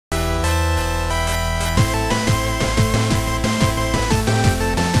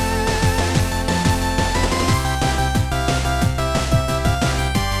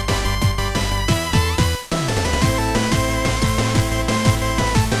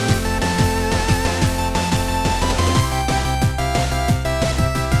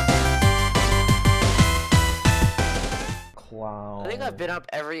been up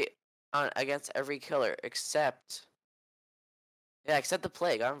against every killer except except the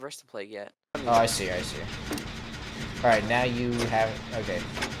plague. I haven't versed the plague yet. Oh, I see. Alright, now you have... Okay.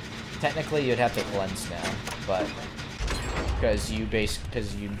 Technically, you'd have to cleanse now, but... Because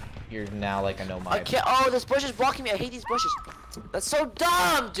you're now like a nomad. I can't... Oh, this bush is blocking me. I hate these bushes. That's so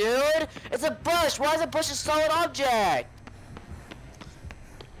dumb, dude! It's a bush! Why is a bush a solid object?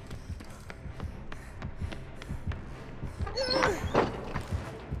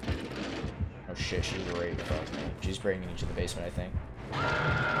 Oh shit, she's right. She's bringing you to the basement, I think.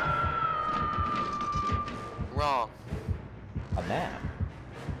 Wrong. A map?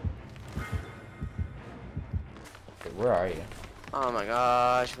 Wait, where are you? Oh my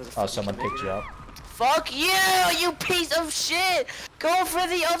gosh. Oh, someone picked you up. Fuck you, you piece of shit! Go for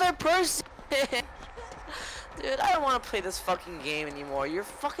the other person! Dude, I don't want to play this fucking game anymore. You're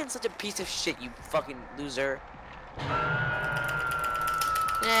fucking such a piece of shit, you fucking loser.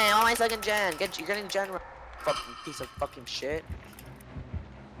 Hey, all my second gen. You're getting gen, fucking piece of fucking shit.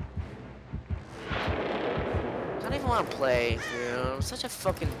 I don't even want to play, dude. I'm such a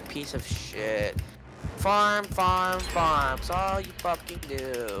fucking piece of shit. Farm, farm, farm. That's all you fucking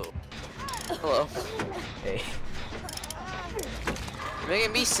do. Hello. Hey. You're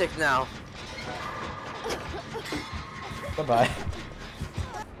making me sick now. Bye-bye.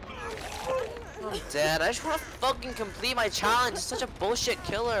 I'm dead. I just want to fucking complete my challenge. It's such a bullshit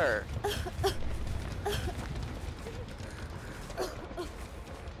killer.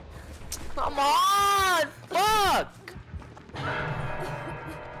 Come on! Fuck!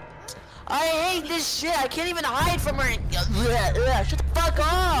 I hate this shit. I can't even hide from her. Shut the fuck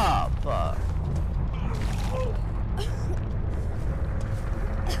up!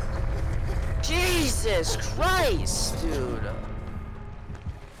 Jesus Christ, dude.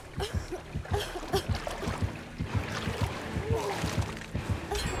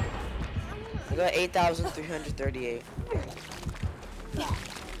 I got 8,338.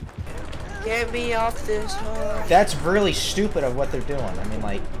 Get me off this hole. That's really stupid of what they're doing. I mean,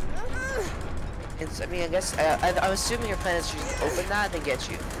 like... I mean, I guess... I'm assuming your plan is to just open that and get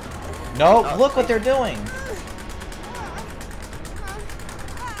you. No, look what they're doing!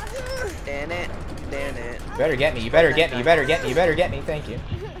 Damn it. Damn it. You better get me, you better get me, you better get me, you better get me, thank you.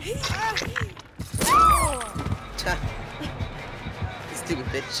 Stupid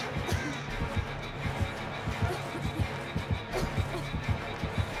bitch.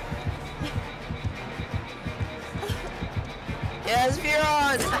 Yes,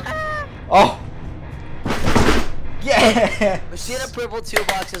 Viron! Oh! Yeah! But she had a purple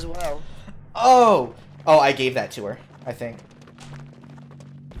toolbox as well. Oh! Oh, I gave that to her, I think.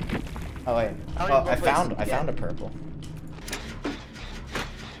 Oh wait. Oh, I found a purple.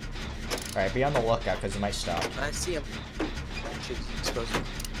 Alright, be on the lookout because he might stop. I see him.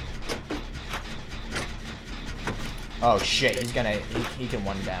 Oh shit, he's gonna he can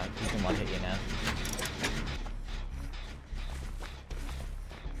one down. He can one hit you now.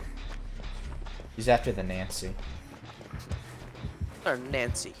 He's after the Nancy. Or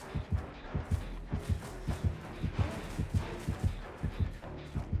Nancy.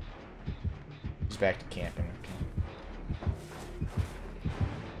 He's back to camping.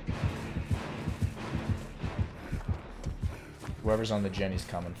 Whoever's on the gen, he's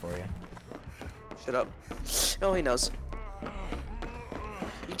coming for you. Shut up. No, he knows.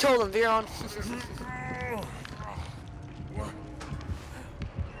 You told him, Viron.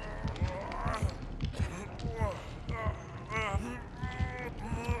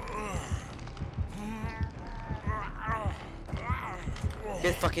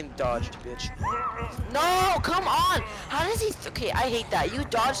 Get fucking dodged, bitch. No, come on! How does he... Okay, I hate that. You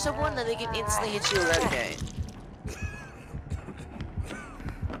dodge someone, then they can instantly hit you with red game.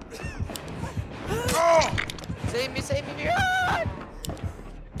 Save me, Viron!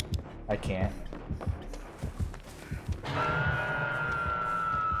 I can't.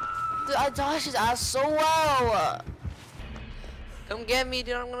 Dude, I dodged his ass so well! Come get me,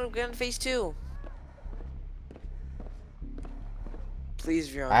 dude. I'm gonna get in phase 2. Please,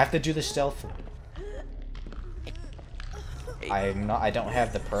 Viron. I have to do the stealth. I don't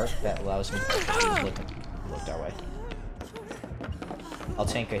have the perk that allows me to look that way. I'll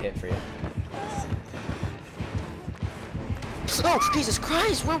tank a hit for you. Oh, Jesus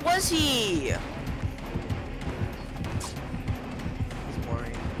Christ! Where was he? He's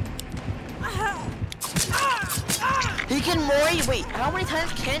Mori. He can Mori. Wait, how many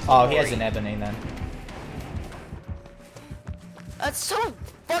times can he? Oh, Mori? he has an ebony then. That's so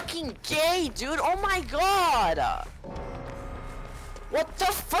fucking gay, dude. Oh my god. What the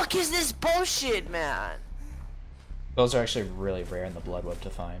fuck is this bullshit, man? Those are actually really rare in the Blood Whip to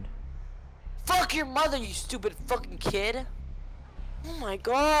find. Fuck your mother, you stupid fucking kid. Oh my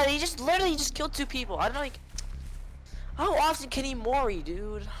god, he just literally just killed 2 people. I don't know, like, how often can he mori,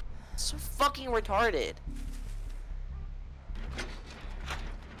 dude? So fucking retarded.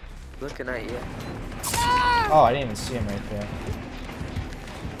 Looking at you. Oh, I didn't even see him right there.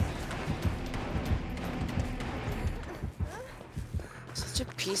 Such a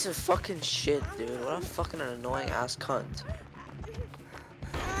piece of fucking shit, dude. What a fucking annoying ass cunt.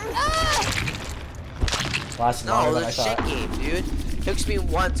 Lasted longer than I shit thought. game, dude. Hooks me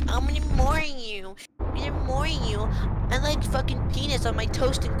once. I'm gonna mooring you. I'm gonna mooring you. I like fucking penis on my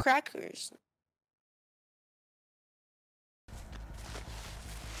toast and crackers.